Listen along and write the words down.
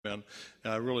And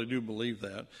I really do believe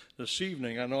that. This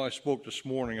evening, I know I spoke this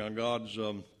morning on God's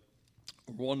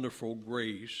wonderful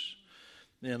grace,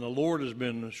 and the Lord has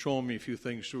been showing me a few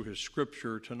things through His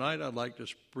Scripture. Tonight, I'd like to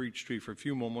preach to you for a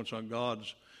few moments on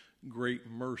God's great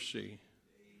mercy.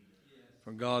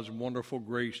 From God's wonderful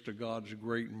grace to God's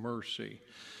great mercy.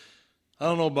 I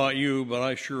don't know about you, but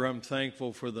I sure am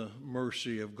thankful for the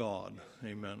mercy of God.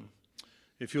 Amen.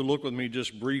 If you'll look with me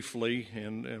just briefly,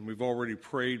 and we've already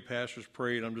prayed, pastors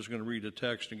prayed, I'm just going to read the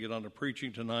text and get on to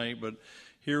preaching tonight, but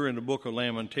here in the book of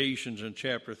Lamentations in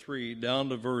chapter 3, down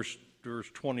to verse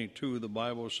 22, the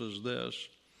Bible says this: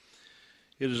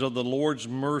 "It is of the Lord's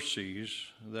mercies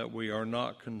that we are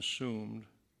not consumed,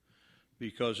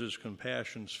 because His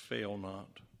compassions fail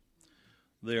not.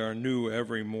 They are new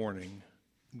every morning.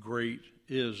 Great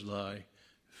is thy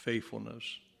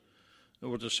faithfulness."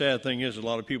 What the sad thing is, a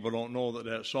lot of people don't know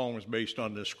that song was based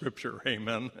on this scripture.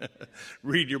 Amen.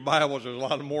 Read your Bibles. There's a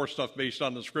lot of more stuff based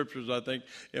on the scriptures. I think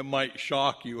it might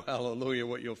shock you, hallelujah,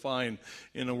 what you'll find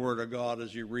in the Word of God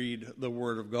as you read the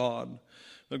Word of God.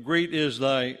 But great is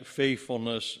thy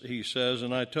faithfulness, he says.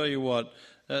 And I tell you what,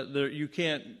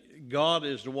 God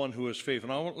is the one who is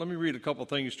faithful. Let me read a couple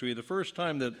things to you. The first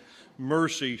time that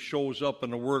mercy shows up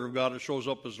in the Word of God, it shows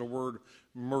up as the word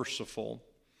merciful.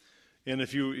 And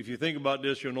if you think about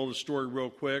this, you'll know the story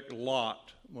real quick.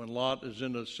 Lot, when Lot is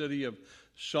in the city of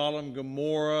Sodom and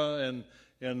Gomorrah,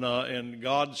 and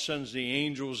God sends the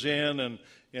angels in,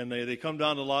 and they come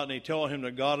down to Lot and they tell him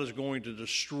that God is going to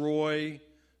destroy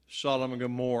Sodom and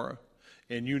Gomorrah,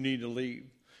 and you need to leave.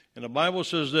 And the Bible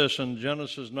says this in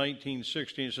Genesis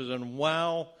 19:16. It says, "And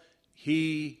while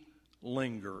he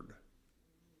lingered."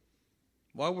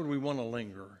 Why would we want to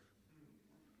linger?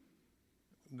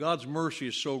 God's mercy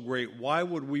is so great. Why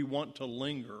would we want to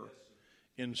linger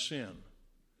in sin?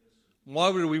 Why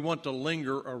would we want to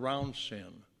linger around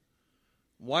sin?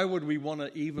 Why would we want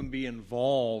to even be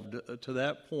involved to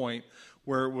that point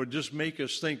where it would just make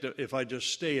us think that if I just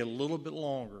stay a little bit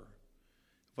longer,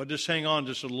 if I just hang on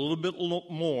just a little bit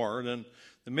more, then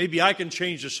maybe I can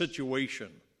change the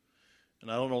situation.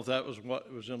 And I don't know if that was what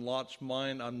was in Lot's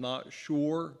mind. I'm not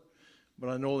sure. But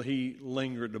I know he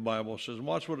lingered, the Bible says. And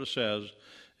watch what it says.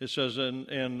 It says, and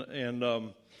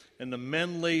the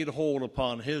men laid hold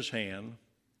upon his hand,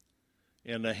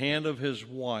 and the hand of his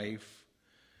wife,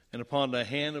 and upon the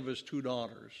hand of his two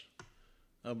daughters.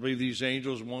 I believe these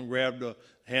angels, one grabbed the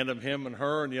hand of him and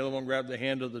her, and the other one grabbed the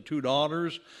hand of the two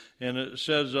daughters. And it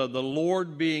says, the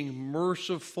Lord being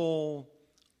merciful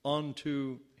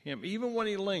unto him. Even when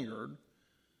he lingered,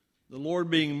 the Lord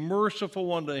being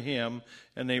merciful unto him,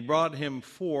 and they brought him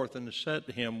forth and set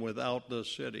him without the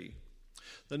city.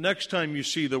 The next time you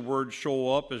see the word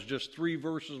show up is just 3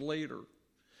 verses later.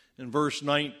 In verse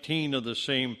 19 of the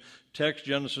same text,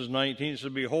 Genesis 19, it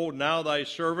says, "Behold, now thy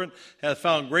servant hath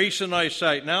found grace in thy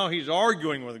sight." Now he's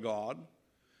arguing with God.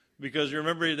 Because you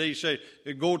remember they say,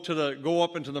 go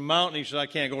up into the mountain. He says, I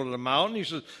can't go to the mountain. He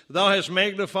says, thou hast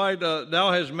magnified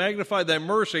thy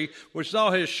mercy, which thou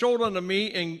hast showed unto me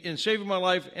in saving my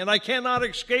life, and I cannot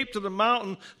escape to the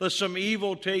mountain, lest some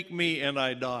evil take me and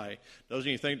I die.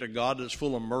 Doesn't he think that God is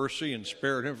full of mercy and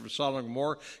spared him from Sodom and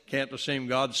Gomorrah? Can't the same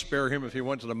God spare him if he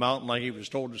went to the mountain like he was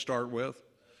told to start with?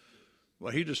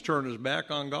 Well, he just turned his back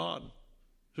on God.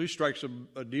 So he strikes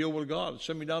a deal with God.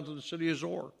 Send me down to the city of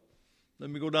Zor. Let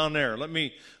me go down there. Let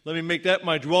me make that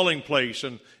my dwelling place,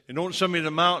 and don't send me to the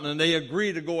mountain. And they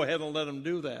agree to go ahead and let him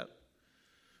do that.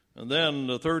 And then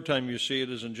the third time you see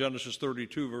it is in Genesis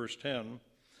 32, verse 10.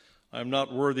 "I am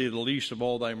not worthy of the least of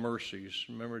all thy mercies."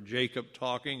 Remember Jacob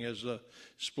talking as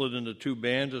split into 2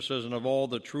 bands. It says, "And of all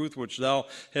the truth which thou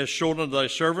hast shown unto thy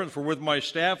servant, for with my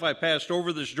staff I passed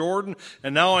over this Jordan,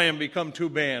 and now I am become 2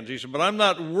 bands." He said, "But I'm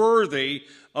not worthy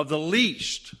of the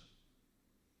least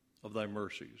of thy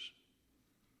mercies."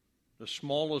 The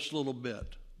smallest little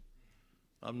bit,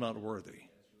 I'm not worthy.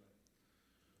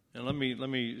 And let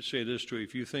me say this to you.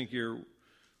 If you think you're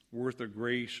worth the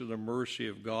grace or the mercy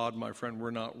of God, my friend,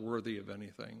 we're not worthy of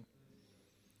anything.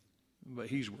 But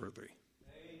he's worthy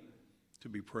to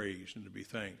be praised and to be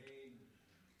thanked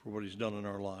for what he's done in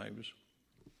our lives.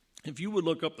 If you would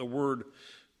look up the word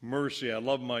mercy, I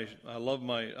love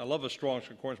a Strong's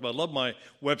Concordance, but I love my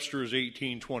Webster's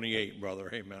 1828, brother.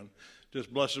 Amen.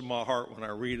 Just blesses my heart when I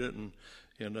read it, and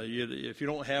if you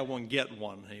don't have one, get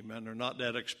one. Amen. They're not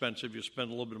that expensive. You spend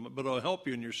a little bit of money, but it'll help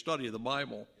you in your study of the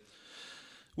Bible.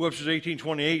 Webster's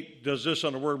 1828 does this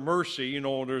on the word mercy. You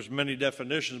know, there's many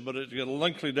definitions, but it's got a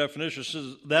lengthy definition. It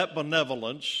says, "That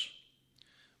benevolence,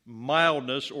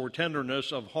 mildness, or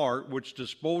tenderness of heart which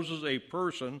disposes a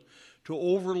person to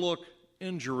overlook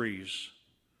injuries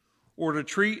or to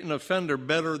treat an offender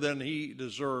better than he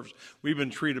deserves. We've been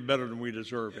treated better than we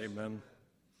deserve, amen.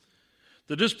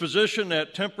 The disposition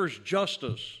that tempers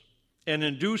justice and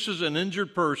induces an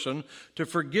injured person to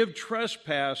forgive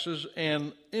trespasses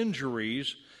and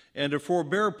injuries and to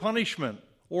forbear punishment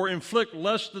or inflict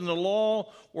less than the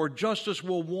law or justice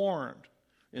will warrant.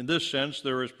 In this sense,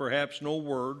 there is perhaps no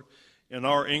word in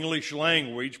our English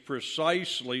language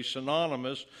precisely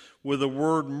synonymous with the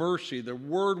word mercy. The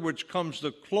word which comes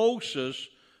the closest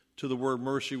to the word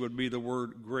mercy would be the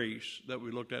word grace that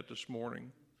we looked at this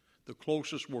morning. The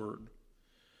closest word.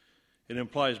 It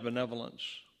implies benevolence,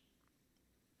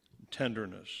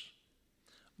 tenderness,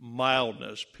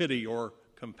 mildness, pity or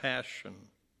compassion,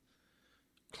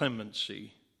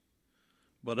 clemency,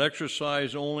 but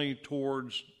exercised only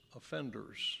towards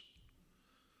offenders,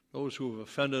 those who have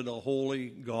offended a holy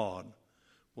God.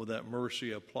 Will that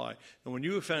mercy apply? And when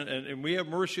you offend, and we have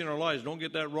mercy in our lives, don't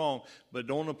get that wrong, but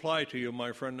don't apply to you,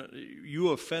 my friend. You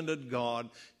offended God.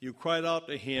 You cried out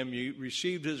to Him. You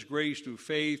received His grace through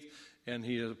faith, and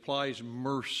He applies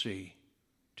mercy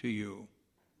to you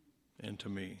and to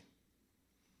me.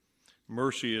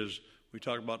 Mercy is, we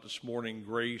talked about this morning,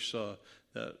 grace,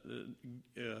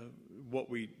 what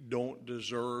we don't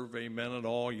deserve, amen, at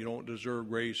all. You don't deserve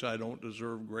grace. I don't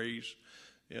deserve grace.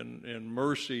 And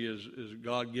mercy is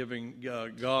God giving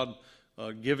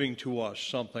giving to us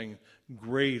something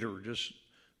greater just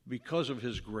because of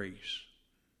His grace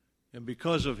and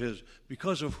because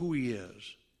of who He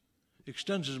is.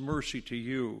 Extends His mercy to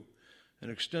you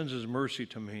and extends His mercy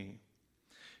to me.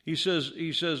 He says,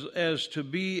 as to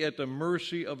be at the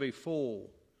mercy of a foe,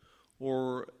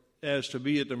 or as to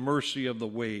be at the mercy of the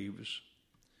waves.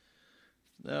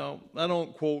 Now, I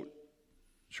don't quote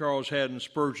Charles Haddon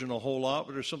Spurgeon a whole lot,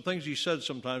 but there's some things he said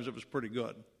sometimes that was pretty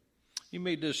good. He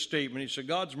made this statement. He said,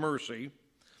 God's mercy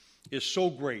is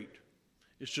so great.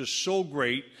 It's just so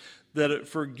great that it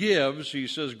forgives, he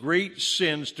says, great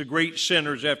sins to great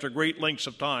sinners after great lengths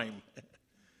of time.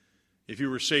 If you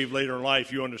were saved later in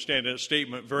life, you understand that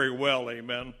statement very well,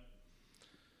 amen.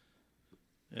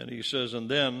 And he says, and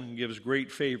then gives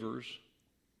great favors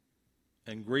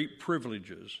and great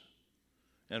privileges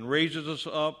and raises us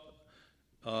up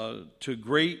to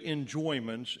great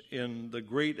enjoyments in the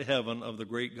great heaven of the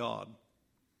great God.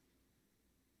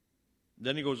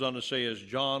 Then he goes on to say, as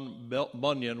John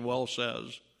Bunyan well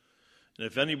says, and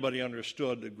if anybody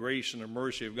understood the grace and the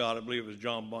mercy of God, I believe it was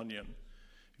John Bunyan.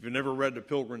 If you've never read The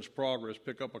Pilgrim's Progress,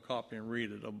 pick up a copy and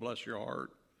read it. It'll bless your heart.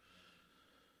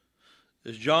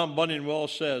 As John Bunyan well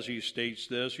says, he states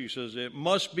this, he says, it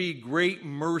must be great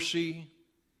mercy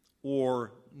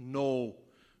or no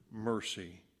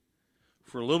mercy.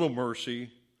 For little mercy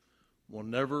will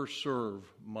never serve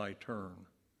my turn.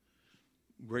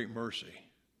 Great mercy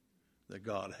that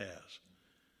God has.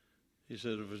 He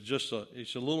said if it was just a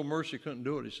little mercy couldn't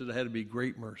do it. He said it had to be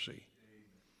great mercy.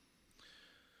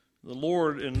 The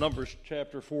Lord in Numbers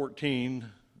chapter 14,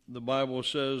 the Bible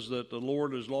says that the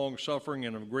Lord is long-suffering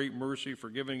and of great mercy,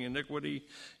 forgiving iniquity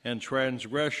and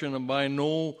transgression, and by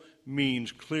no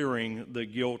means clearing the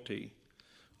guilty.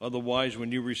 Otherwise,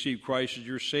 when you receive Christ as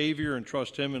your Savior and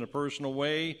trust Him in a personal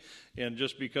way, and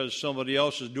just because somebody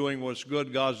else is doing what's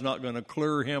good, God's not going to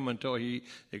clear him until he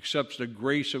accepts the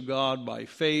grace of God by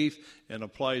faith and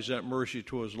applies that mercy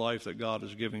to his life that God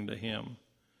is giving to him.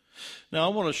 Now,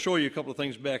 I want to show you a couple of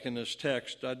things back in this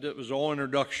text. It was all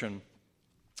introduction.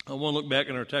 I want to look back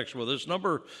in our text with us.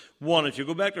 Number one, if you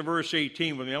go back to verse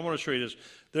 18 with me, I want to show you this.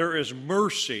 There is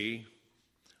mercy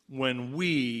when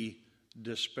we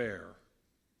despair.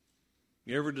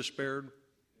 You ever despaired?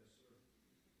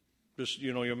 Just,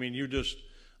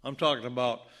 I'm talking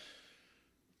about,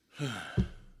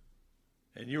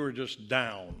 and you were just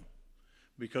down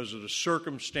because of the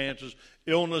circumstances,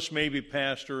 illness maybe,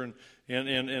 Pastor, and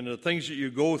the things that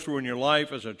you go through in your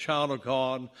life as a child of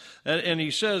God. And he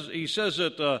says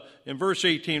that in verse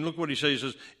 18, look what he says. He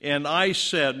says, and I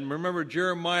said, remember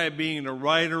Jeremiah being the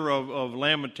writer of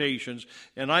Lamentations,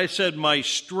 and I said, my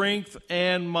strength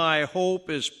and my hope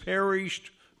is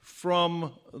perished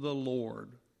from the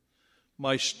Lord.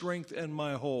 My strength and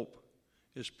my hope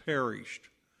is perished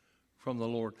from the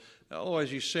Lord.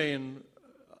 Otherwise, he's saying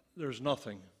there's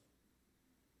nothing.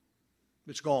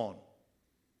 It's gone.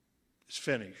 It's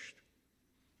finished.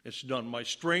 It's done. My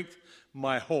strength,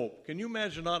 my hope. Can you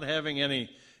imagine not having any?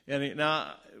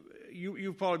 Now,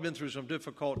 you've probably been through some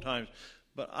difficult times,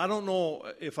 but I don't know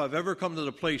if I've ever come to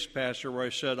the place, Pastor, where I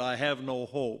said I have no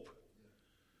hope.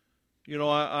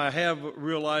 I have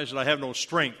realized that I have no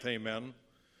strength, amen,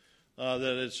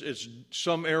 that it's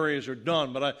some areas are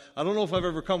done, but I don't know if I've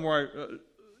ever come where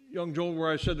young Joel, where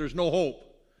I said there's no hope.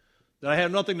 that I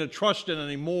have nothing to trust in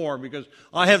anymore because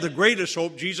I have the greatest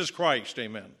hope, Jesus Christ.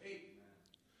 Amen.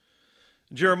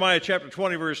 Jeremiah chapter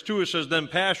 20, verse 2, it says, Then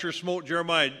Pashur smote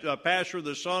Jeremiah. Pashur,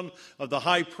 the son of the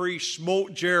high priest,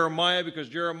 smote Jeremiah because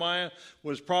Jeremiah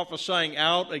was prophesying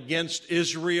out against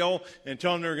Israel and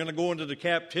telling them they're going to go into the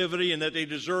captivity and that they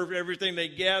deserve everything they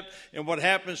get. And what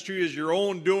happens to you is your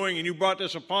own doing, and you brought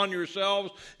this upon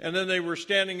yourselves. And then they were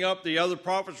standing up. The other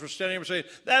prophets were standing up and saying,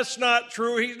 That's not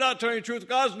true. He's not telling the truth.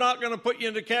 God's not going to put you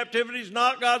into captivity.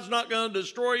 God's not going to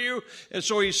destroy you. And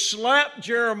so he slapped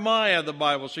Jeremiah, the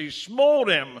Bible says. He smote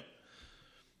him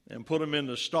and put him in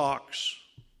the stocks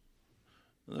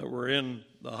that were in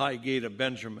the high gate of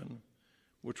Benjamin,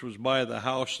 which was by the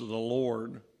house of the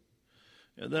Lord.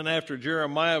 And then after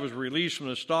Jeremiah was released from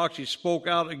the stocks, he spoke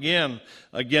out again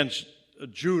against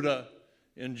Judah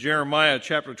in Jeremiah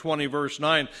chapter 20, verse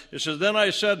 9. It says, Then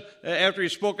I said, after he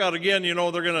spoke out again, they're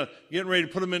going to get ready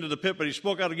to put him into the pit, but he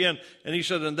spoke out again, and he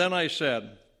said, And then I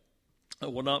said, I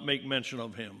will not make mention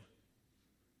of him.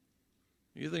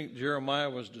 You think Jeremiah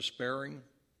was despairing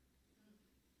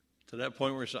to that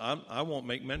point where he said, I won't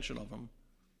make mention of him.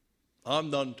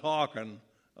 I'm done talking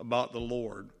about the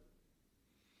Lord.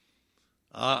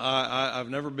 I've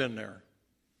never been there.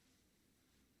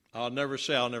 I'll never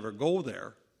say I'll never go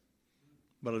there,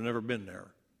 but I've never been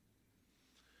there.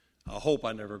 I hope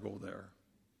I never go there.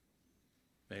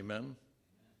 Amen.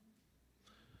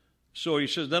 So he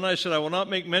says, Then I said, I will not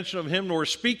make mention of him, nor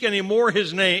speak any more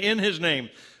in his name.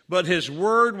 But his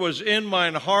word was in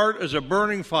mine heart as a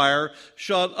burning fire,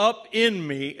 shut up in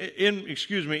me,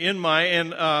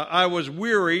 and I was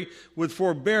weary with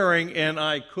forbearing, and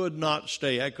I could not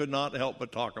stay. I could not help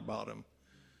but talk about him.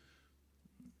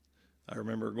 I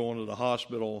remember going to the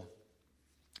hospital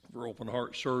for open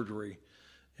heart surgery,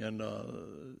 and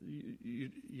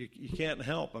you can't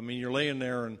help. I mean, you're laying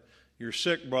there and you're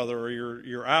sick, brother, or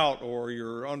you're out, or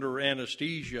you're under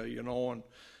anesthesia,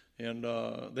 and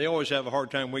they always have a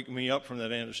hard time waking me up from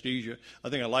that anesthesia. I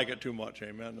think I like it too much,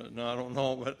 amen. No, I don't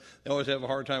know, but they always have a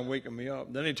hard time waking me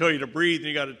up. Then they tell you to breathe, and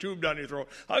you got a tube down your throat.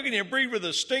 How can you breathe with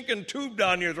a stinking tube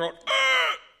down your throat?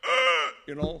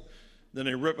 Then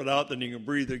they rip it out, then you can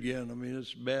breathe again. I mean,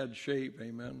 it's bad shape,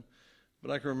 amen. But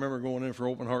I can remember going in for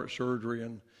open heart surgery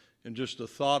and just the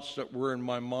thoughts that were in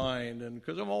my mind. And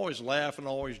because I'm always laughing,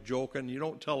 always joking. You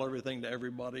don't tell everything to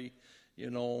everybody.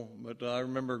 But I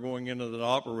remember going into the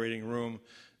operating room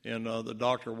and the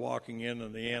doctor walking in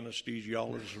and the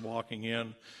anesthesiologist walking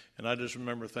in, and I just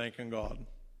remember thanking God.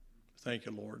 Thank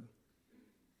you, Lord.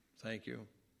 Thank you.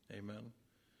 Amen.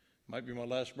 Might be my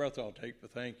last breath I'll take,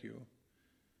 but thank you.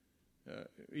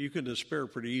 You can despair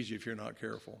pretty easy if you're not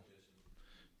careful.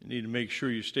 You need to make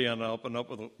sure you stay on up and up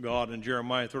with God. In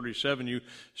Jeremiah 37, you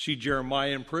see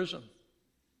Jeremiah in prison.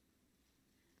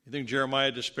 You think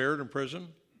Jeremiah despaired in prison?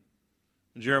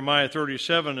 In Jeremiah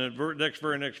 37, in the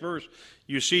very next verse,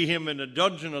 you see him in the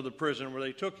dungeon of the prison where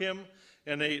they took him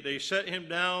and they set him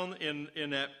down in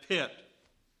that pit.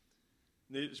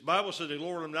 The Bible says they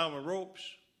lowered him down with ropes.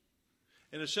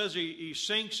 And it says he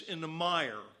sinks in the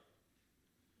mire.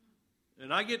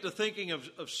 And I get to thinking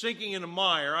of sinking in the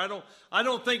mire. I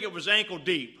don't think it was ankle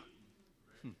deep.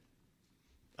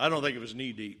 I don't think it was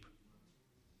knee deep.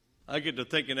 I get to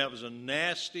thinking that was a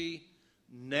nasty,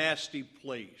 nasty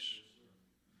place.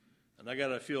 And I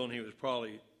got a feeling he was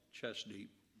probably chest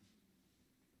deep,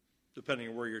 depending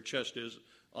on where your chest is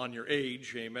on your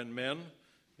age. Amen, men.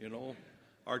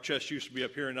 Our chest used to be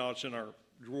up here, and now it's in our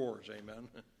drawers. Amen.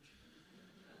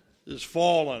 It's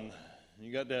fallen.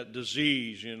 You got that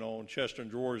disease, chest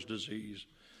and drawers disease.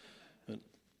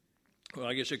 Well,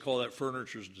 I guess they call that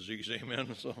furniture's disease. Amen.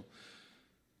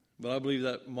 But I believe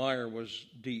that mire was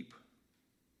deep,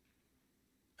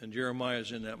 and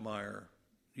Jeremiah's in that mire.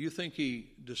 Do you think he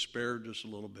despaired just a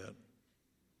little bit?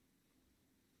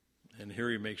 And here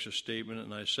he makes a statement,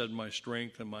 and I said, my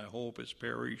strength and my hope is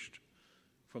perished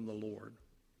from the Lord.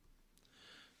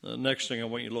 The next thing I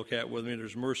want you to look at with me,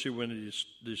 there's mercy when you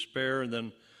despair, and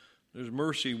then there's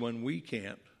mercy when we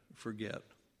can't forget.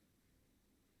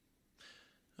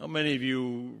 How many of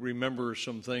you remember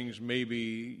some things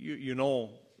maybe,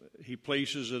 he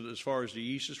places it as far as the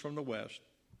east is from the west,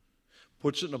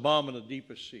 puts it in the bottom of the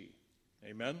deepest sea.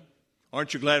 Amen?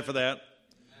 Aren't you glad for that?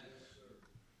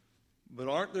 But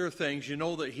aren't there things,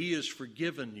 that he has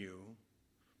forgiven you,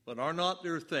 but are not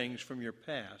there things from your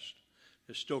past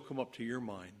that still come up to your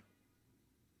mind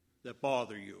that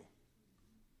bother you?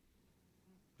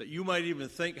 That you might even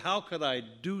think, how could I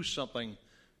do something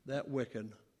that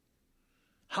wicked?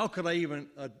 How could I even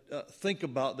think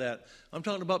about that? I'm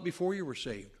talking about before you were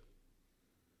saved.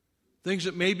 Things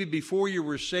that maybe before you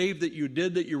were saved that you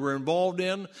did, that you were involved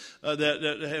in,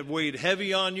 that have weighed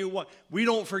heavy on you. We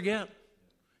don't forget.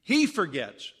 He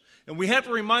forgets. And we have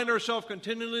to remind ourselves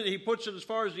continually that He puts it as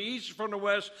far as the east from the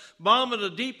west, bottom of the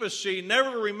deepest sea,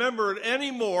 never to remember it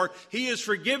anymore. He has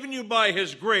forgiven you by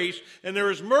His grace, and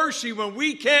there is mercy when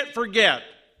we can't forget.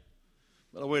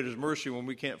 By the way, there's mercy when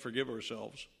we can't forgive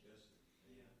ourselves.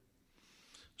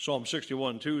 Psalm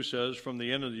 61:2 says, "From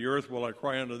the end of the earth will I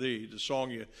cry unto thee." The song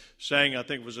you sang, I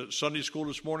think, was at Sunday school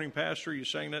this morning, Pastor? You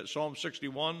sang that, Psalm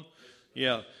 61?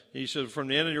 Yeah. He says, "From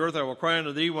the end of the earth I will cry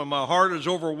unto thee. When my heart is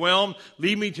overwhelmed,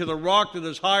 lead me to the rock that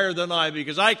is higher than I,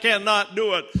 because I cannot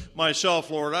do it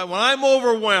myself, Lord." When I'm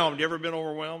overwhelmed, you ever been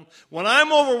overwhelmed? When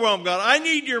I'm overwhelmed, God, I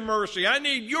need your mercy. I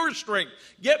need your strength.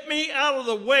 Get me out of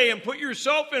the way and put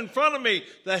yourself in front of me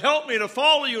to help me to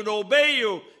follow you, to obey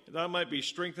you, that I might be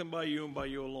strengthened by you and by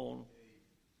you alone.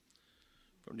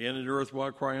 From the end of the earth will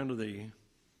I cry unto thee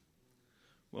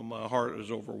when my heart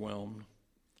is overwhelmed.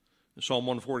 Psalm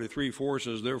 143:4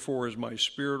 says, "Therefore is my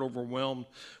spirit overwhelmed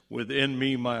within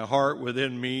me, my heart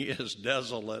within me is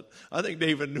desolate." I think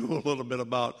David knew a little bit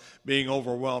about being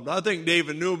overwhelmed. I think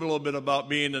David knew a little bit about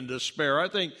being in despair. I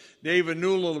think David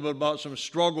knew a little bit about some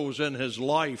struggles in his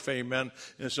life, amen,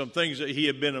 and some things that he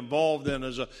had been involved in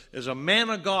as a man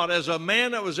of God, as a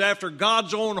man that was after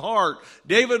God's own heart.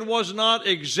 David was not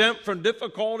exempt from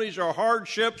difficulties or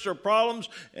hardships or problems,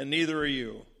 and neither are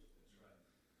you.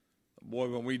 Boy,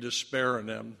 when we despair in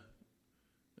them,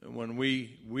 and when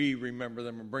we remember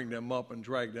them and bring them up and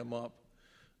drag them up,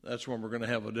 that's when we're going to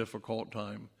have a difficult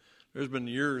time. There's been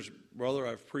years, brother,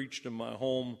 I've preached in my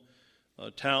home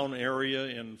town area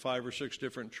in 5 or 6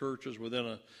 different churches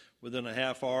within a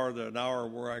half hour to an hour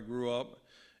where I grew up.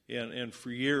 And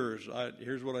for years,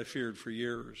 here's what I feared for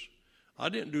years. I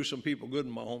didn't do some people good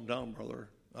in my hometown, brother.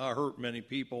 I hurt many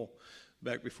people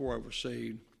back before I was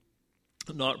saved.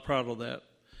 I'm not proud of that.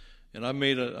 And I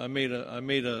made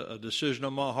a decision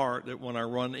in my heart that when I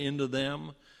run into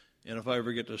them, and if I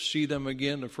ever get to see them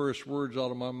again, the first words out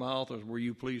of my mouth is, "Will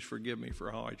you please forgive me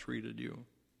for how I treated you?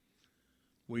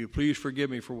 Will you please forgive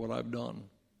me for what I've done?"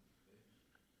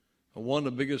 And one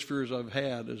of the biggest fears I've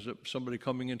had is that somebody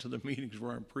coming into the meetings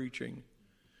where I'm preaching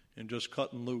and just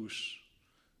cutting loose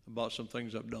about some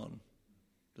things I've done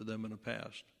to them in the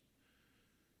past.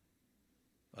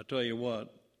 I tell you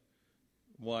what,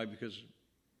 why? Because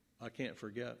I can't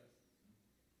forget.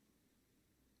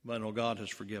 But I know God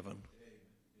has forgiven.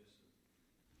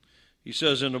 He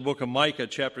says in the book of Micah,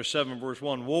 chapter 7, verse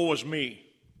 1, "Woe is me,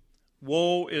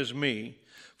 woe is me,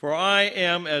 for I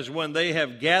am as when they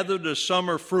have gathered the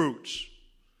summer fruits,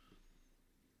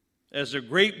 as the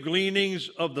grape gleanings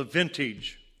of the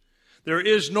vintage. There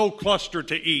is no cluster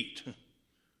to eat.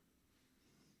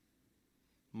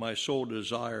 My soul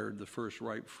desired the first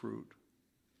ripe fruit."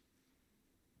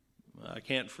 I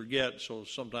can't forget, so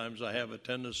sometimes I have a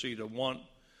tendency to want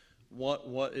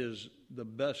what is the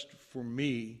best for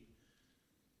me,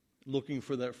 looking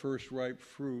for that first ripe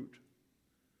fruit.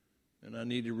 And I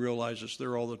need to realize it's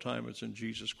there all the time. It's in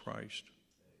Jesus Christ.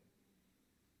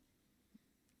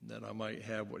 That I might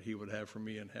have what He would have for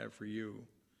me and have for you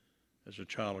as a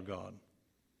child of God.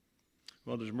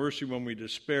 Well, there's mercy when we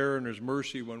despair, and there's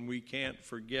mercy when we can't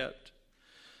forget.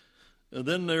 And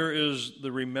then there is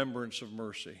the remembrance of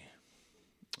mercy.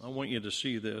 I want you to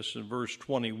see this in verse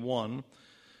 21. In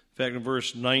fact, in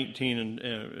verse 19,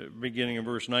 and beginning in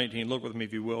verse 19, look with me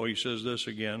if you will. He says this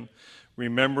again: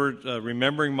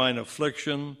 "Remembering mine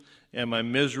affliction and my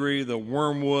misery, the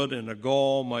wormwood and the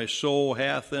gall, my soul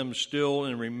hath them still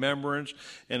in remembrance,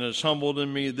 and is humbled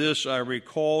in me. This I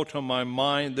recall to my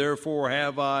mind, therefore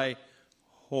have I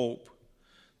hope."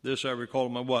 This I recall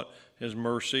to my what? His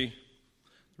mercy.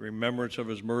 Remembrance of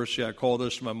His mercy. I call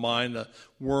this to my mind the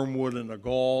wormwood and the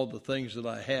gall, the things that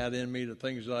I had in me, the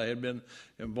things that I had been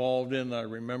involved in. I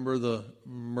remember the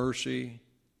mercy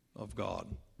of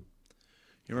God.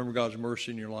 You remember God's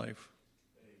mercy in your life?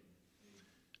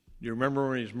 Do you remember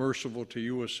when He's merciful to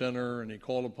you, a sinner, and He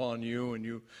called upon you, and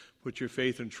you put your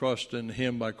faith and trust in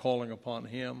Him by calling upon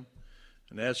Him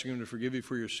and asking Him to forgive you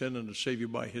for your sin and to save you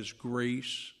by His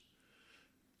grace,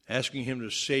 asking Him to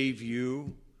save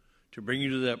you, to bring you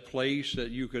to that place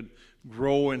that you could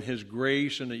grow in His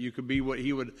grace and that you could be what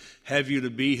He would have you to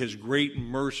be, His great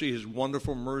mercy, His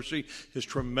wonderful mercy, His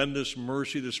tremendous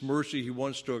mercy, this mercy He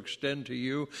wants to extend to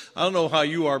you. I don't know how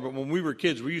you are, but when we were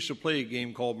kids, we used to play a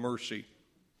game called Mercy.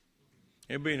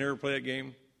 Anybody in here play that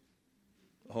game?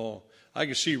 Oh, I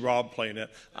can see Rob playing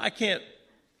that. I can't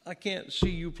see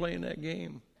you playing that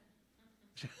game.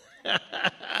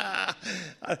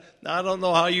 I don't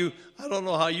know how you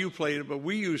played it, but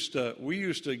we used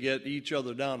to get each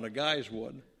other down. The guys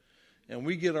would, and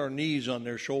we get our knees on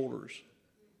their shoulders,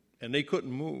 and they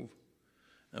couldn't move.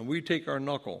 And we take our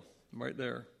knuckle right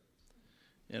there,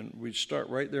 and we start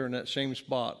right there in that same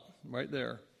spot, right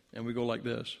there, and we go like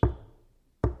this.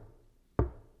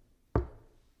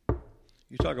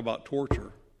 You talk about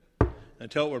torture.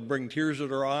 Until it would bring tears to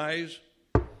their eyes,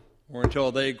 or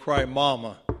until they cry,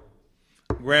 Mama.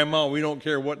 Grandma, we don't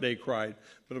care what they cried,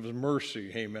 but it was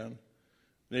mercy, amen.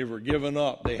 They were giving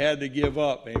up. They had to give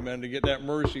up, amen, to get that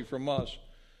mercy from us.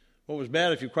 What was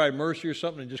bad if you cried mercy or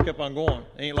something and just kept on going?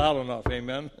 Ain't loud enough,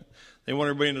 amen. They want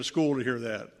everybody in the school to hear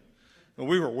that. But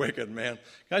we were wicked, man.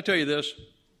 Can I tell you this?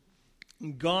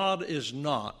 God is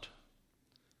not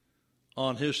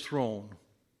on his throne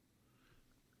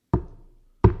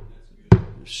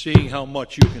seeing how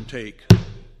much you can take.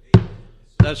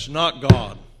 That's not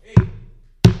God.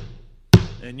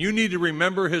 And you need to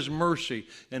remember his mercy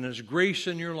and his grace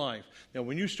in your life. Now,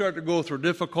 when you start to go through a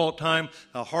difficult time,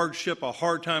 a hardship, a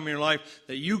hard time in your life,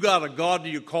 that you got a God that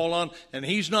you call on, and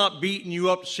he's not beating you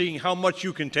up seeing how much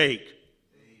you can take.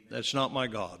 That's not my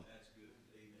God.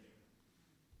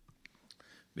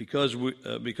 Because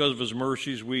of his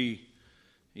mercies,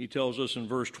 he tells us in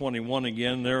verse 21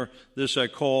 again, this I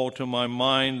call to my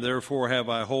mind, therefore have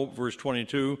I hope. Verse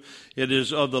 22, it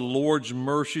is of the Lord's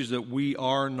mercies that we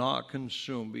are not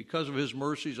consumed. Because of his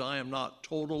mercies, I am not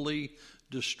totally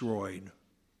destroyed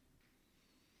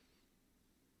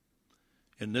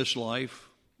in this life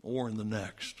or in the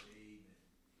next.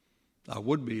 I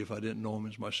would be if I didn't know him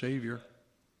as my Savior,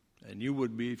 and you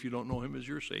would be if you don't know him as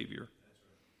your Savior.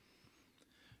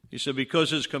 He said, because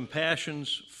his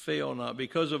compassions fail not.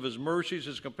 Because of his mercies,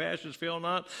 his compassions fail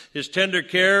not. His tender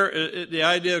care, the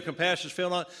idea of compassions fail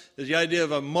not, is the idea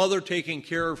of a mother taking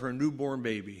care of her newborn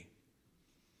baby.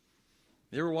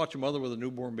 You ever watch a mother with a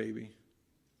newborn baby?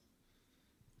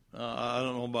 I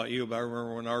don't know about you, but I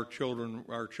remember when our children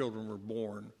were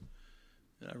born.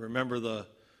 I remember the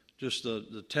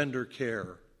tender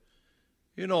care.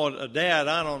 You know, a dad,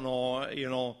 I don't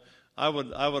know, I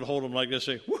would hold him like this,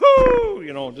 say,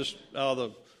 woohoo, just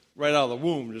right out of the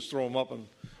womb, just throw him up, and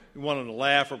you want him to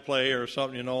laugh or play or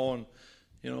something, and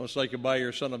it's like you buy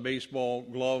your son a baseball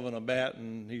glove and a bat,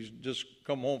 and he's just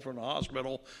come home from the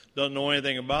hospital, doesn't know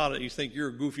anything about it. You think you're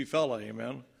a goofy fella,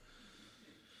 amen?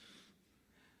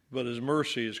 But his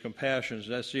mercy, his compassions,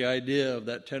 that's the idea of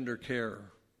that tender care.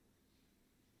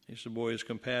 He said, boy, his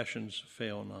compassions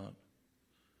fail not.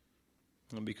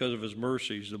 And because of his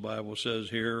mercies, the Bible says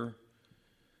here,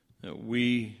 that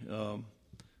we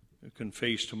can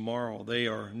face tomorrow. They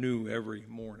are new every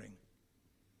morning.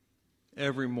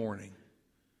 Every morning,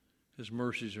 his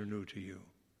mercies are new to you.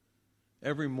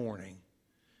 Every morning.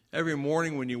 Every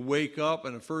morning when you wake up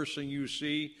and the first thing you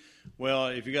see, well,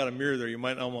 if you got a mirror there, you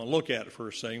might not want to look at it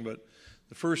first thing, but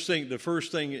the first thing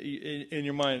in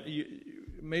your mind,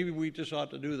 maybe we just ought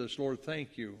to do this. Lord,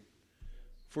 thank you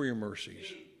for your mercies.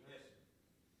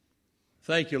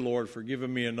 Thank you, Lord, for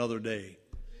giving me another day.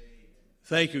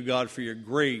 Thank you, God, for your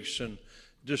grace and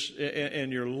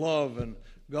your love, and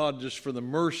God, just for the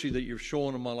mercy that you've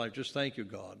shown in my life. Just thank you,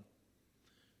 God.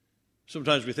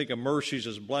 Sometimes we think of mercies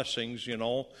as blessings,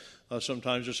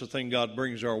 sometimes just a thing God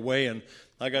brings our way. And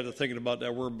I got to thinking about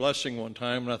that word blessing one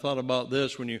time, and I thought about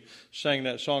this when you sang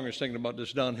that song. I was thinking about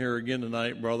this down here again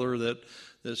tonight, brother, that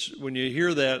when you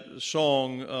hear that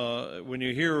song, when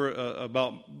you hear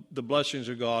about the blessings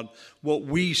of God, what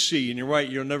we see, and you're right,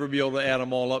 you'll never be able to add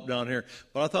them all up down here.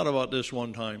 But I thought about this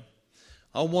one time.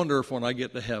 I wonder if when I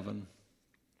get to heaven,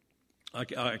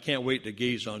 I can't wait to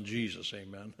gaze on Jesus,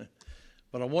 amen.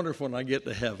 But I wonder if when I get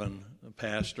to heaven,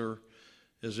 Pastor,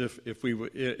 is if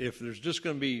there's just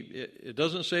going to be, it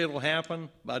doesn't say it'll happen,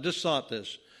 but I just thought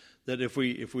this, that if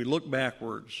we look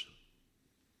backwards,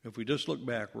 if we just look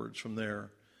backwards from there,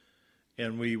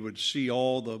 and we would see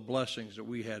all the blessings that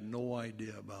we had no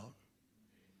idea about,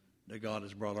 that God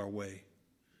has brought our way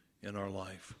in our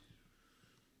life.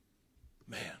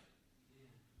 Man,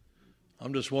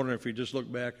 I'm just wondering if we just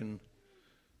look back and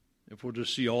if we'll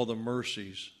just see all the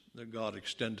mercies that God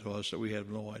extends to us that we have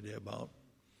no idea about.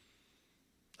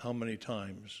 How many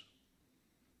times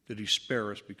did he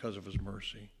spare us because of his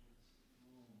mercy?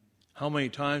 How many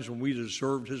times when we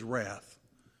deserved his wrath,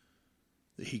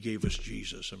 that he gave us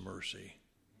Jesus and mercy,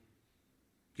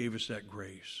 gave us that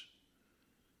grace,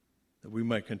 that we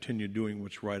might continue doing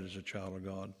what's right as a child of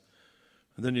God.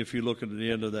 And then if you look at the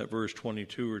end of that verse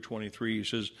 22 or 23,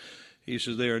 he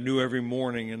says they are new every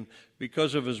morning, and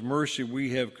because of his mercy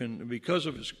because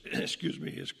of his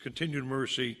his continued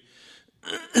mercy.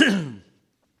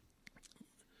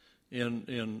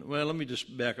 Well, let me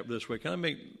just back up this way.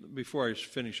 Before I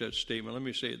finish that statement, let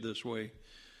me say it this way.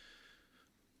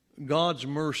 God's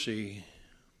mercy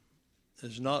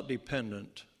is not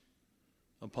dependent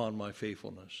upon my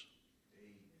faithfulness.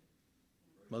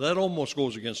 Now that almost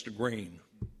goes against the grain.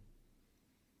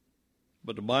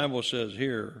 But the Bible says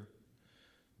here,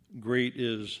 great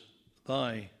is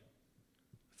thy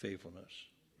faithfulness.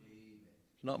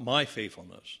 It's not my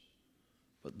faithfulness,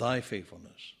 but thy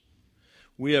faithfulness.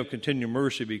 We have continued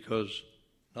mercy because,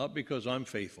 not because I'm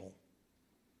faithful,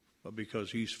 but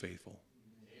because he's faithful.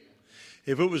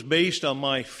 If it was based on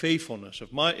my faithfulness,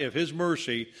 if his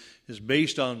mercy is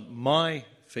based on my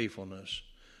faithfulness,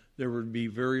 there would be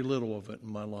very little of it in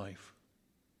my life.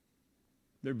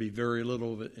 There'd be very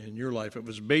little of it in your life. If it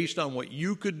was based on what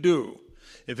you could do,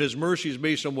 if his mercy is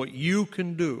based on what you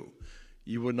can do,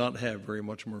 you would not have very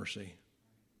much mercy.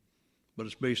 But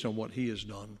it's based on what he has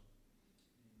done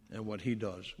and what he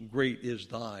does. Great is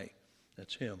thy,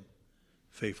 that's him,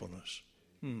 faithfulness.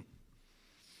 And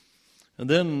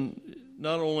then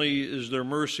not only is there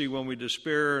mercy when we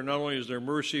despair, not only is there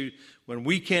mercy when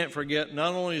we can't forget,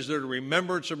 not only is there the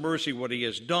remembrance of mercy, what he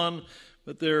has done,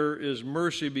 but there is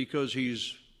mercy because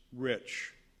he's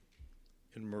rich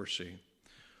in mercy.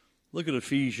 Look at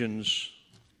Ephesians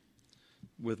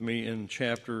with me in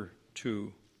chapter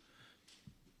 2.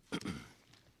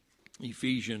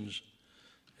 Ephesians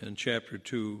in chapter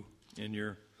 2 in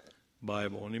your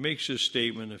Bible. And he makes this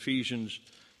statement, Ephesians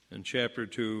in chapter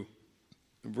 2,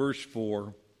 verse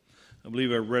 4. I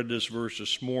believe I read this verse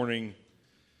this morning.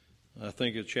 I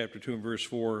think it's chapter 2 and verse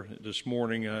 4 this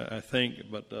morning, I think.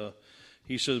 But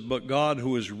he says, but God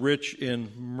who is rich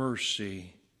in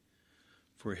mercy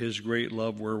for his great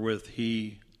love wherewith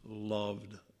he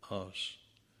loved us.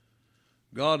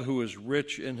 God who is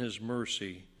rich in his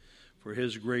mercy for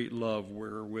his great love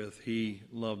wherewith he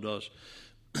loved us.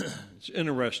 It's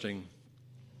interesting,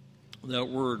 that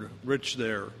word rich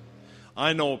there.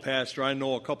 I know, Pastor, I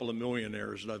know a couple of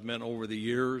millionaires that I've met over the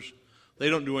years. They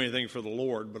don't do anything for the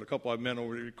Lord, but a couple I've met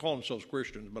over the years, call themselves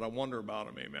Christians, but I wonder about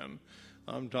them, amen.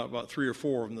 I'm talking about 3 or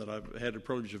 4 of them that I've had the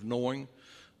privilege of knowing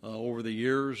over the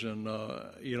years. And,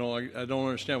 I don't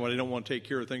understand why they don't want to take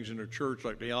care of things in their church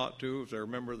like they ought to. If they're a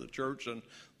member of the church, and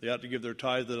they ought to give their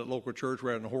tithe to that local church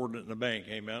rather than hoarding it in the bank,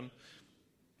 amen.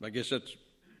 I guess that's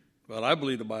what I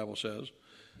believe the Bible says.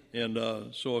 And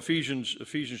so Ephesians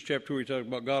chapter 2, he talks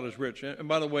about God is rich. And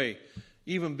by the way,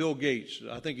 even Bill Gates,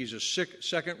 I think he's the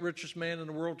second richest man in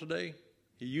the world today.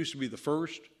 He used to be the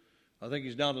first. I think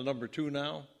he's down to number 2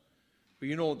 now. But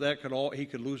you know that he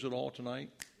could lose it all tonight.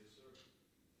 Yes, sir.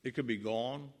 It could be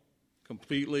gone,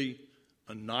 completely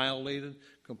annihilated,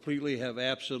 completely have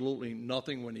absolutely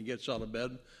nothing when he gets out of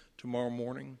bed tomorrow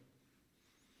morning.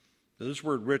 This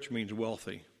word rich means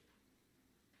wealthy.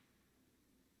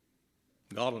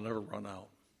 God will never run out.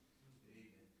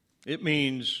 It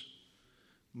means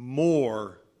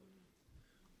more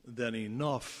than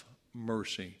enough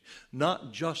mercy,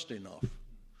 not just enough.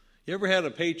 You ever had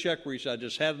a paycheck where you said, I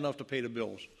just had enough to pay the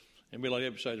bills? Anybody like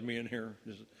that besides me in here?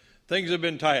 Things have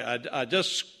been tight. I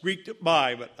just squeaked it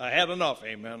by, but I had enough,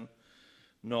 amen.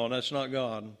 No, that's not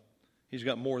God. He's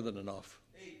got more than enough.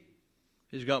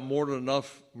 He's got more than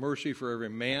enough mercy for every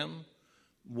man,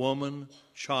 woman,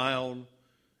 child,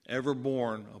 ever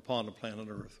born upon the planet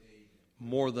Earth.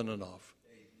 More than enough.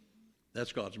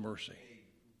 That's God's mercy.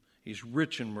 He's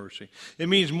rich in mercy. It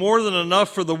means more than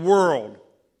enough for the world.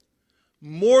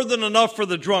 More than enough for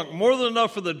the drunk, more than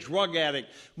enough for the drug addict,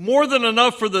 more than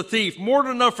enough for the thief, more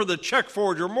than enough for the check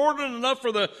forger, more than enough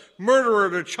for the murderer,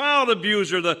 the child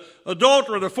abuser, the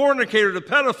adulterer, the fornicator, the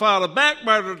pedophile, the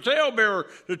backbiter, the talebearer,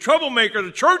 the troublemaker,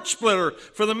 the church splitter,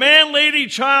 for the man, lady,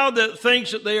 child that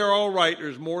thinks that they are all right.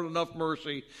 There's more than enough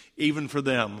mercy even for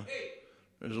them.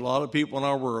 There's a lot of people in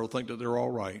our world think that they're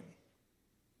all right,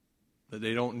 that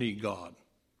they don't need God.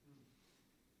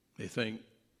 They think,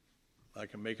 I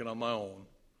can make it on my own.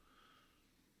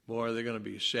 Boy, are they going to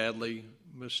be sadly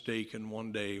mistaken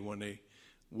one day when they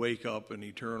wake up in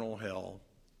eternal hell.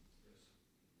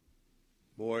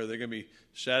 Boy, are they going to be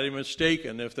sadly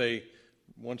mistaken if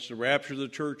once the rapture of the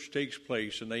church takes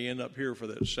place and they end up here for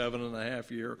that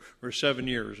 7.5 year, or 7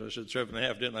 years. I said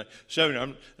 7.5, didn't I? 7,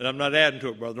 and I'm not adding to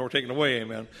it, brother, nor taking away,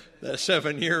 amen. That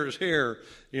 7 years here,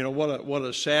 what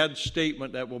a sad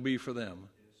statement that will be for them.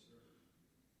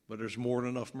 But there's more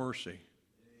than enough mercy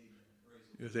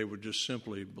if they would just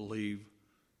simply believe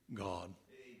God.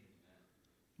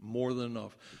 More than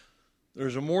enough.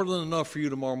 There's a more than enough for you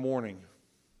tomorrow morning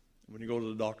when you go to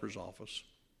the doctor's office.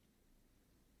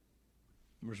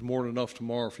 There's more than enough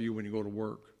tomorrow for you when you go to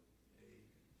work.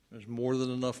 There's more than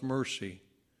enough mercy.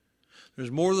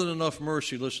 There's more than enough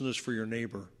mercy, listen to this, for your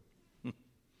neighbor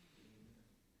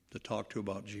to talk to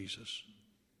about Jesus.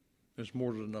 There's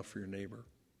more than enough for your neighbor.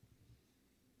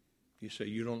 You say,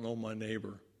 you don't know my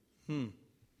neighbor.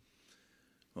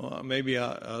 Well, maybe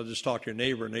I'll just talk to your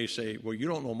neighbor, and they say, well, you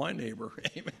don't know my neighbor.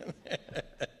 Amen.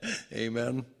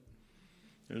 Amen.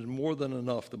 There's more than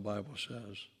enough, the Bible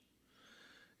says.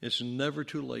 It's never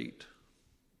too late.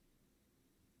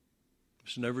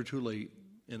 It's never too late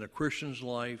in a Christian's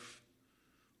life,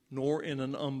 nor in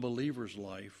an unbeliever's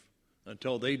life,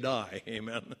 until they die.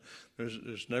 Amen.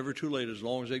 It's never too late, as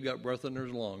long as they've got breath in their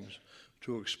lungs,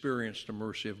 to experience the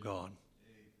mercy of God.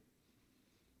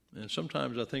 And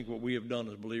sometimes I think what we have done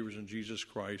as believers in Jesus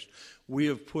Christ, we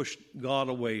have pushed God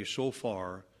away so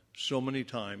far, so many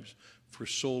times, for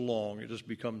so long, it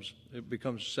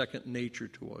becomes second nature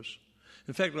to us.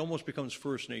 In fact, it almost becomes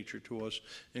first nature to us,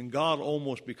 and God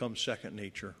almost becomes second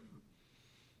nature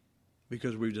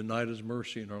because we've denied His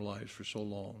mercy in our lives for so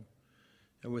long.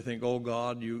 And we think, oh,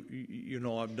 God, you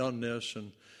know I've done this,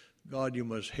 and God, you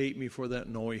must hate me for that.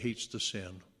 No, He hates the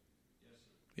sin.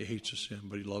 He hates the sin,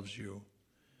 but He loves you.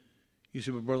 You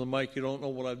say, but Brother Mike, you don't know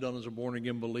what I've done as a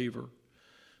born-again believer.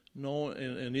 No,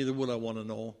 and neither would I want to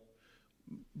know.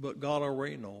 But God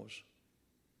already knows.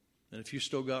 And if you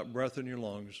still got breath in your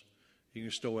lungs, you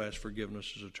can still ask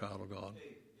forgiveness as a child of God.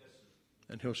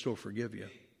 And He'll still forgive you.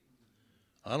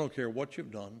 I don't care what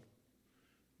you've done.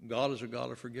 God is a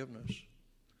God of forgiveness.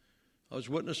 I was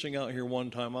witnessing out here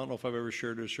one time. I don't know if I've ever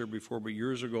shared this here before, but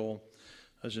years ago,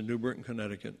 I was in New Britain,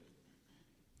 Connecticut.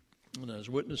 And I was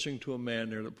witnessing to a man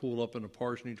there that pulled up in a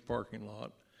parsonage parking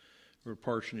lot, or a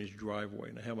parsonage driveway,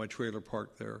 and I had my trailer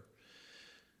parked there.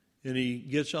 And he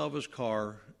gets out of his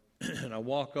car, and I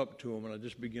walk up to him, and I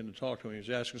just begin to talk to him. He's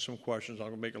asking some questions. I'm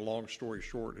going to make a long story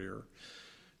short here.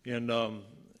 And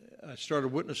I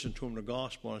started witnessing to him the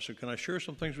gospel. And I said, can I share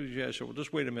some things with you? I said, well,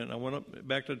 just wait a minute. And I went up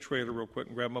back to the trailer real quick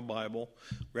and grabbed my Bible,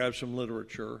 grabbed some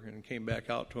literature, and came back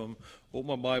out to him,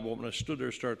 opened my Bible up, and I stood there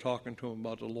and started talking to him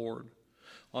about the Lord.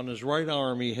 On his right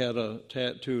arm, he had a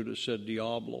tattoo that said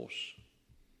Diablos.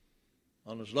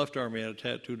 On his left arm, he had a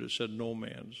tattoo that said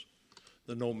Nomads.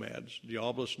 The Nomads,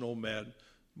 Diablos Nomad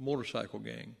motorcycle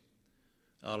gang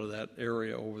out of that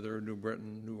area over there in New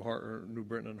Britain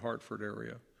and Hartford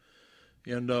area.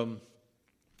 And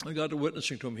I got to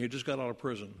witnessing to him. He just got out of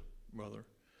prison, brother.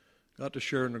 Got to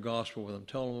sharing the gospel with him,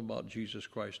 telling him about Jesus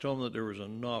Christ, telling him that there was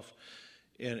enough.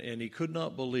 And he could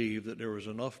not believe that there was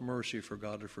enough mercy for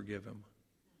God to forgive him.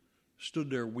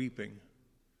 Stood there weeping,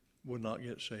 would not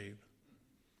get saved.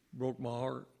 Broke my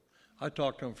heart. I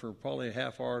talked to him for probably a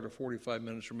half hour to 45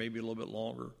 minutes or maybe a little bit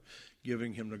longer,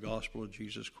 giving him the gospel of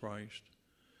Jesus Christ.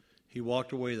 He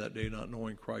walked away that day not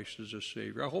knowing Christ as his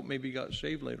Savior. I hope maybe he got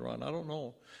saved later on. I don't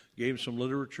know. Gave him some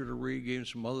literature to read, gave him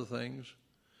some other things.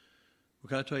 But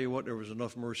can I tell you what? There was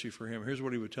enough mercy for him. Here's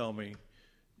what he would tell me.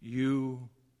 You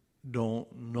don't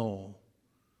know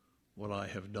what I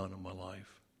have done in my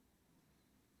life.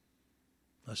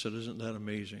 I said, isn't that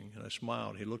amazing? And I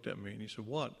smiled. He looked at me and he said,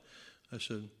 what? I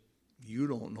said, you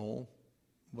don't know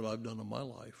what I've done in my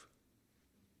life.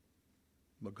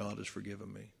 But God has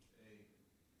forgiven me.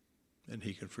 And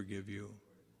He can forgive you.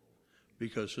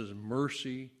 Because His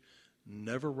mercy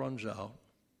never runs out.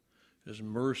 His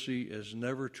mercy is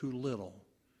never too little.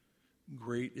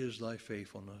 Great is thy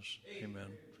faithfulness. Amen.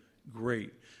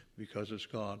 Great, because it's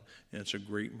God. And it's a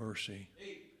great mercy.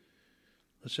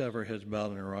 Let's have our heads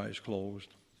bowed and our eyes closed.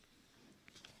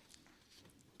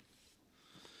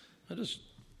 I just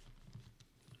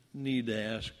need to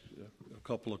ask a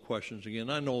couple of questions again.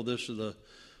 I know this is the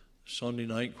Sunday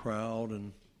night crowd,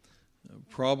 and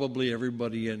probably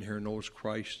everybody in here knows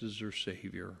Christ as their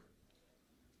Savior.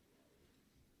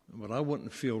 But I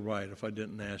wouldn't feel right if I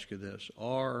didn't ask you this.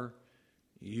 Are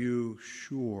you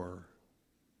sure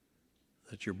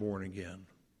that you're born again?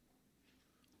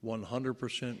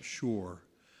 100% sure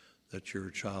that you're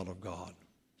a child of God.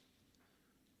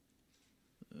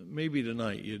 Maybe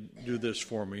tonight you'd do this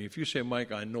for me. If you say,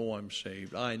 Mike, I know I'm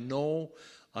saved. I know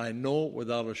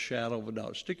without a shadow of a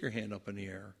doubt. Stick your hand up in the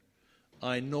air.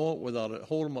 I know it without it.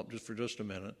 Hold them up just for just a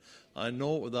minute. I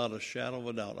know it without a shadow of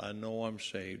a doubt. I know I'm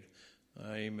saved.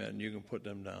 Amen. You can put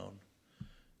them down.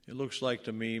 It looks like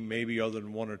to me, maybe other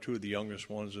than one or two of the youngest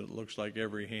ones, it looks like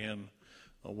every hand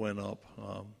went up.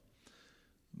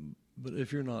 But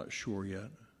if you're not sure yet,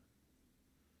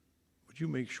 would you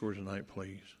make sure tonight,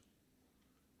 please?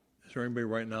 Is there anybody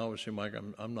right now who would say, Mike,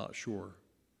 I'm not sure?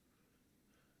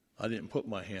 I didn't put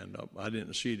my hand up. I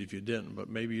didn't see it if you didn't, but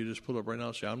maybe you just put it up right now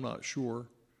and say, I'm not sure,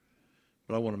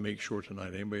 but I want to make sure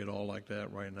tonight. Anybody at all like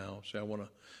that right now? Say, I want to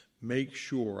make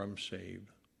sure I'm saved.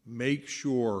 Make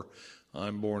sure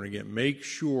I'm born again. Make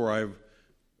sure I've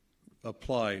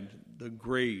applied the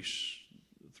grace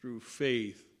through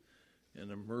faith and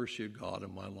the mercy of God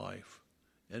in my life.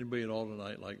 Anybody at all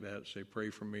tonight like that? Say, pray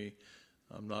for me.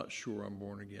 I'm not sure I'm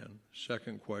born again.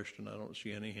 Second question, I don't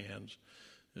see any hands,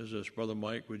 is this. Brother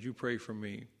Mike, would you pray for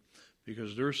me?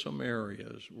 Because there's some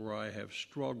areas where I have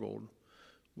struggled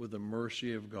with the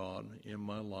mercy of God in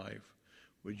my life.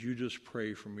 Would you just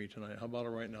pray for me tonight? How about it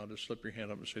right now? Just slip your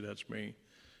hand up and say, that's me.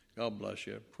 God bless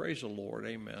you. Praise the Lord.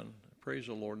 Amen. Praise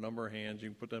the Lord. Number of hands. You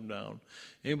can put them down.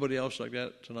 Anybody else like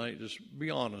that tonight? Just be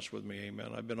honest with me.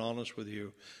 Amen. I've been honest with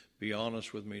you. Be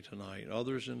honest with me tonight.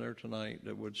 Others in there tonight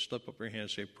that would slip up their hand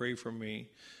and say, pray for me,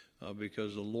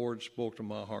 because the Lord spoke to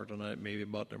my heart tonight, maybe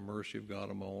about the mercy of God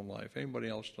in my own life. Anybody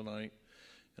else tonight?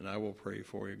 And I will pray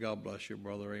for you. God bless you,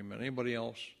 brother. Amen. Anybody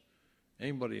else?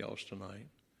 Anybody else tonight?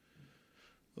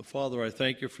 Father, I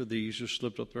thank you for these who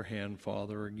slipped up their hand,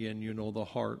 Father. Again, you know the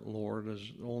heart, Lord, as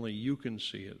only you can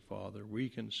see it, Father. We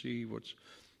can see what's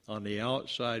on the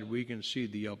outside. We can see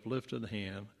the uplifted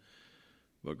hand.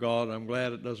 But God, I'm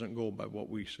glad it doesn't go by what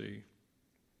we see.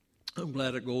 I'm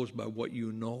glad it goes by what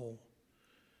you know.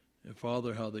 And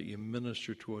Father, how that you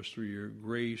minister to us through your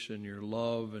grace and your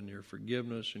love and your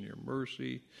forgiveness and your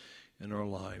mercy in our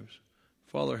lives.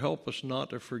 Father, help us not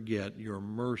to forget your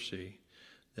mercy,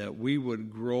 that we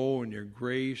would grow in your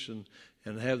grace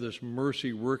and have this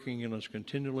mercy working in us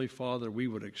continually, Father. We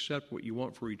would accept what you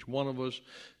want for each one of us,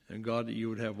 and God, that you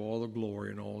would have all the glory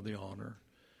and all the honor,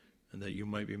 and that you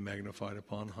might be magnified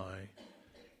upon high.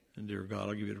 And dear God,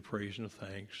 I'll give you the praise and the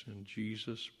thanks in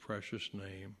Jesus' precious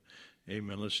name.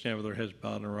 Amen. Let's stand with our heads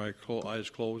bowed and our eyes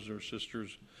closed. Our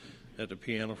sisters at the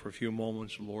piano for a few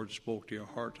moments. The Lord spoke to your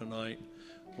heart tonight.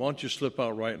 Why don't you slip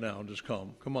out right now and just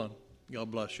come? Come on.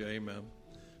 God bless you. Amen.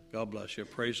 God bless you.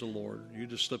 Praise the Lord. You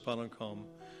just slip out and come.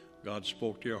 God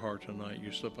spoke to your heart tonight.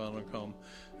 You slip out and come.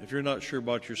 If you're not sure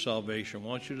about your salvation,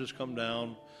 why don't you just come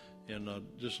down and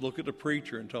just look at the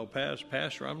preacher and tell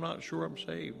Pastor, I'm not sure I'm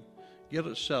saved. Get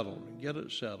it settled. Get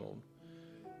it settled.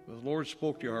 If the Lord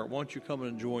spoke to your heart, why don't you come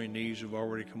and join these who've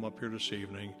already come up here this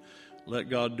evening. Let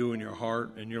God do in your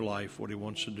heart and your life what he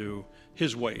wants to do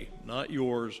his way, not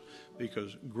yours,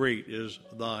 because great is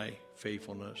thy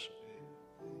faithfulness.